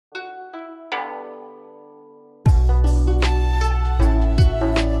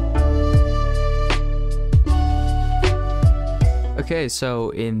Okay,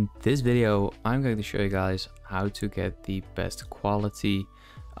 so in this video, I'm going to show you guys how to get the best quality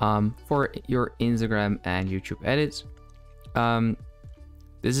for your Instagram and YouTube edits.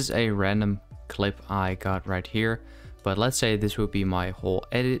 This is a random clip I got right here, but let's say this would be my whole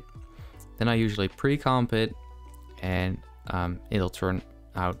edit. Then I usually pre-comp it and it'll turn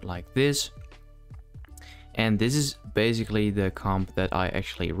out like this. And this is basically the comp that I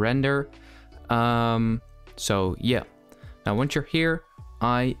actually render. So yeah. Now, once you're here,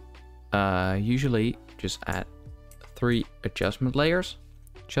 I usually just add 3 adjustment layers,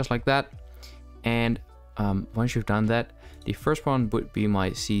 just like that. And once you've done that, the first one would be my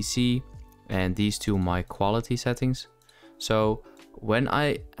CC, and these two my quality settings. So when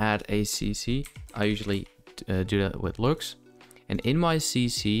I add a CC, I usually do that with looks. And in my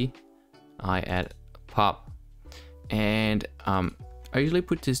CC, I add pop. And I usually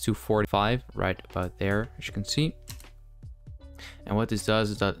put this to 45, right about there, as you can see. And what this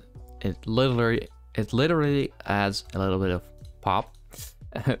does is that it literally adds a little bit of pop.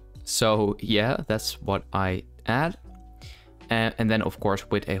 So yeah, that's what I add. And then of course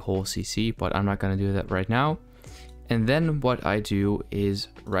with a whole CC, but I'm not gonna do that right now. And then what I do is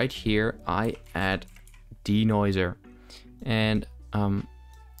right here, I add denoiser. And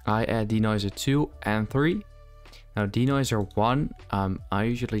I add denoiser 2 and 3. Now denoiser 1, I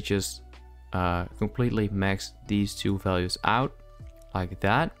usually just completely max these two values out like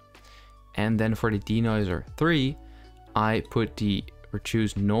that. And then for the denoiser 3, I put the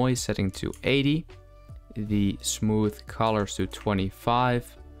reduce noise setting to 80, the smooth colors to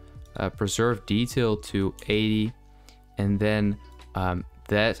 25, preserve detail to 80, and then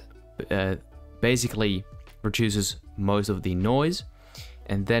that basically reduces most of the noise.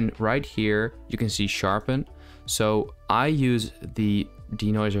 And then right here you can see sharpen. So I use the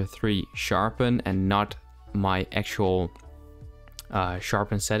denoiser 3 sharpen and not my actual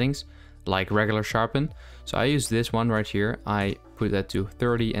sharpen settings like regular sharpen. So I use this one right here. I put that to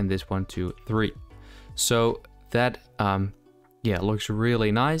 30 and this one to 3. So that yeah, looks really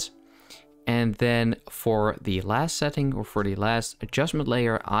nice. And then for the last setting, or for the last adjustment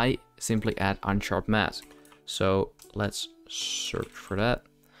layer, I simply add unsharp mask. So let's search for that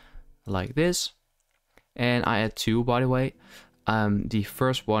like this. And I add 2, by the way. The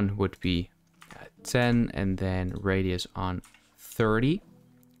first one would be 10 and then radius on 30.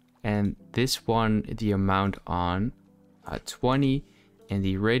 And this one, the amount on 20 and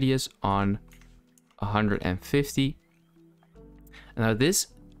the radius on 150. Now this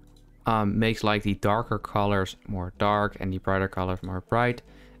makes like the darker colors more dark and the brighter colors more bright.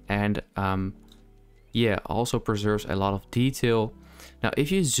 And yeah, also preserves a lot of detail. Now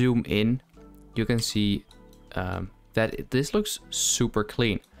if you zoom in, you can see that this looks super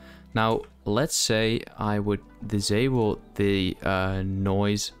clean. Now let's say I would disable the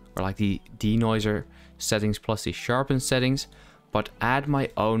noise, or like the denoiser settings plus the sharpen settings, but add my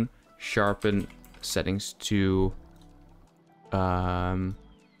own sharpen settings to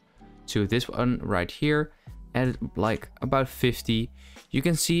this one right here, and like about 50. You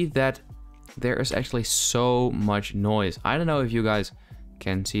can see that there is actually so much noise. I don't know if you guys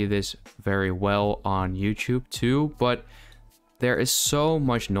can see this very well on YouTube too, but there is so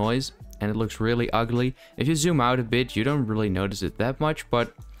much noise and it looks really ugly. If you zoom out a bit, you don't really notice it that much,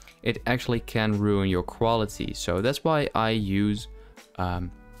 but it actually can ruin your quality. So that's why I use a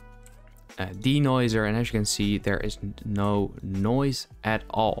denoiser, and as you can see, there is no noise at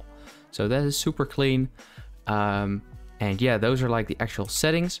all. So that is super clean. And yeah, those are like the actual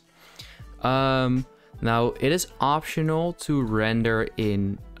settings. Now it is optional to render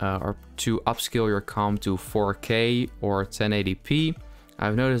in or to upscale your comp to 4K or 1080p.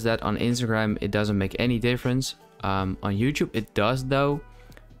 I've noticed that on Instagram it doesn't make any difference. On YouTube it does though,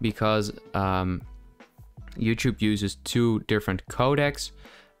 because YouTube uses 2 different codecs,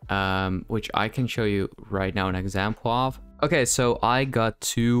 which I can show you right now an example of. Okay, so I got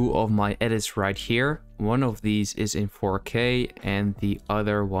 2 of my edits right here. One of these is in 4K and the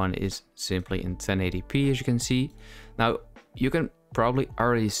other one is simply in 1080p, as you can see. Now you can probably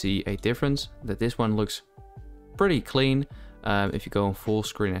already see a difference, that this one looks pretty clean. If you go on full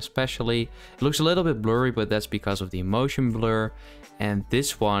screen especially, it looks a little bit blurry, but that's because of the motion blur. And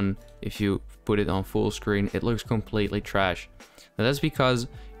this one, if you put it on full screen, it looks completely trash. Now that's because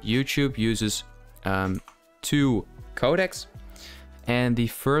YouTube uses 2 codecs, and the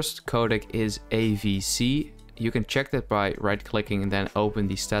first codec is AVC. You can check that by right clicking and then open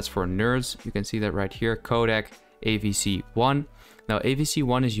the stats for nerds. You can see that right here, codec AVC1. Now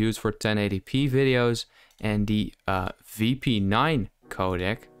AVC1 is used for 1080p videos, and the VP9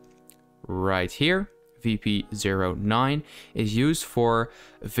 codec right here, VP09 is used for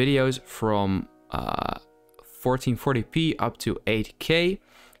videos from 1440p up to 8K.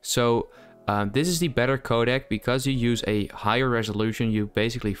 So this is the better codec. Because you use a higher resolution, you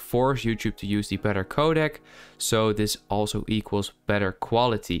basically force YouTube to use the better codec. So this also equals better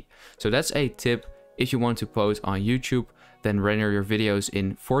quality. So that's a tip if you want to post on YouTube. Then render your videos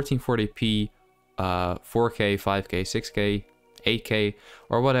in 1440p, 4K, 5K, 6K, 8K,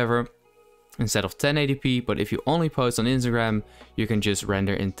 or whatever, instead of 1080p. But if you only post on Instagram, you can just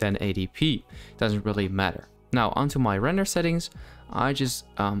render in 1080p. Doesn't really matter. Now onto my render settings. I just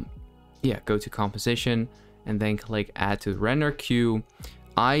go to composition and then click add to render queue.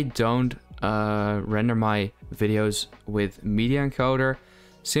 I don't render my videos with media encoder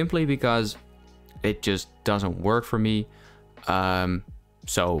simply because it just doesn't work for me.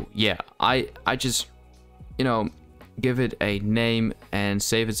 So yeah, I just, you know, give it a name and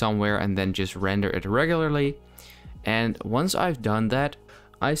save it somewhere and then just render it regularly. And once I've done that,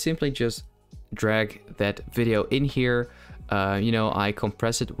 I simply just drag that video in here. You know, I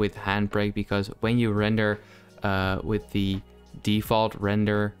compress it with Handbrake because when you render with the default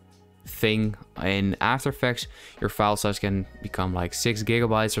render thing in After Effects, your file size can become like 6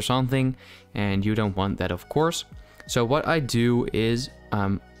 GB or something, and you don't want that, of course. So what I do is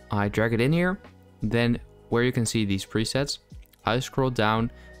I drag it in here, then where you can see these presets, I scroll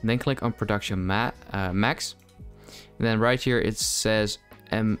down and then click on Production Max, and then right here it says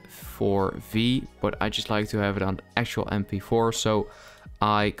M4V, but I just like to have it on actual MP4, so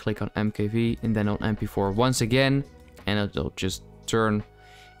I click on MKV and then on MP4 once again, and it'll just turn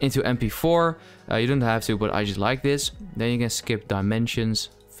into MP4. You don't have to, but I just like this. Then you can skip dimensions,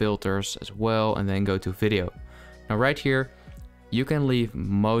 filters as well, and then go to video. Now right here you can leave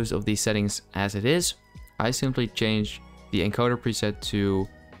most of these settings as it is. I simply change the encoder preset to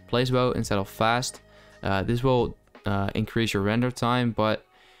placebo instead of fast. This will increase your render time, but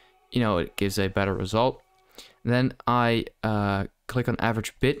you know, it gives a better result. Then I click on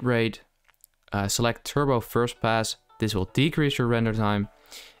average bit rate, select turbo first pass. This will decrease your render time.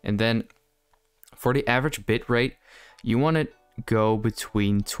 And then for the average bit rate, you want to go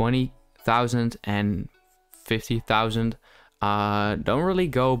between 20,000 and 50,000. Don't really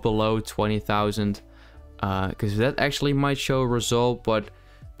go below 20,000 because that actually might show a result, but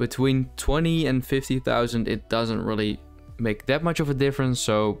between 20 and 50,000 it doesn't really make that much of a difference.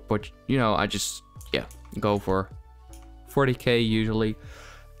 So, but you know, I just go for 40k usually.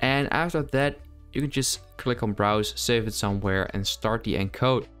 And after that, you can just click on browse, save it somewhere, and start the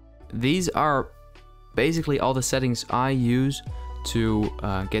encode. These are basically all the settings I use to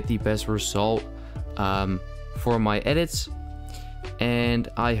get the best result for my edits. And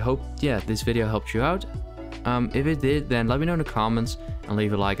I hope this video helped you out. If it did, then let me know in the comments and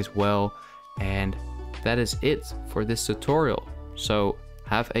leave a like as well. And that is it for this tutorial. So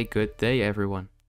have a good day, everyone.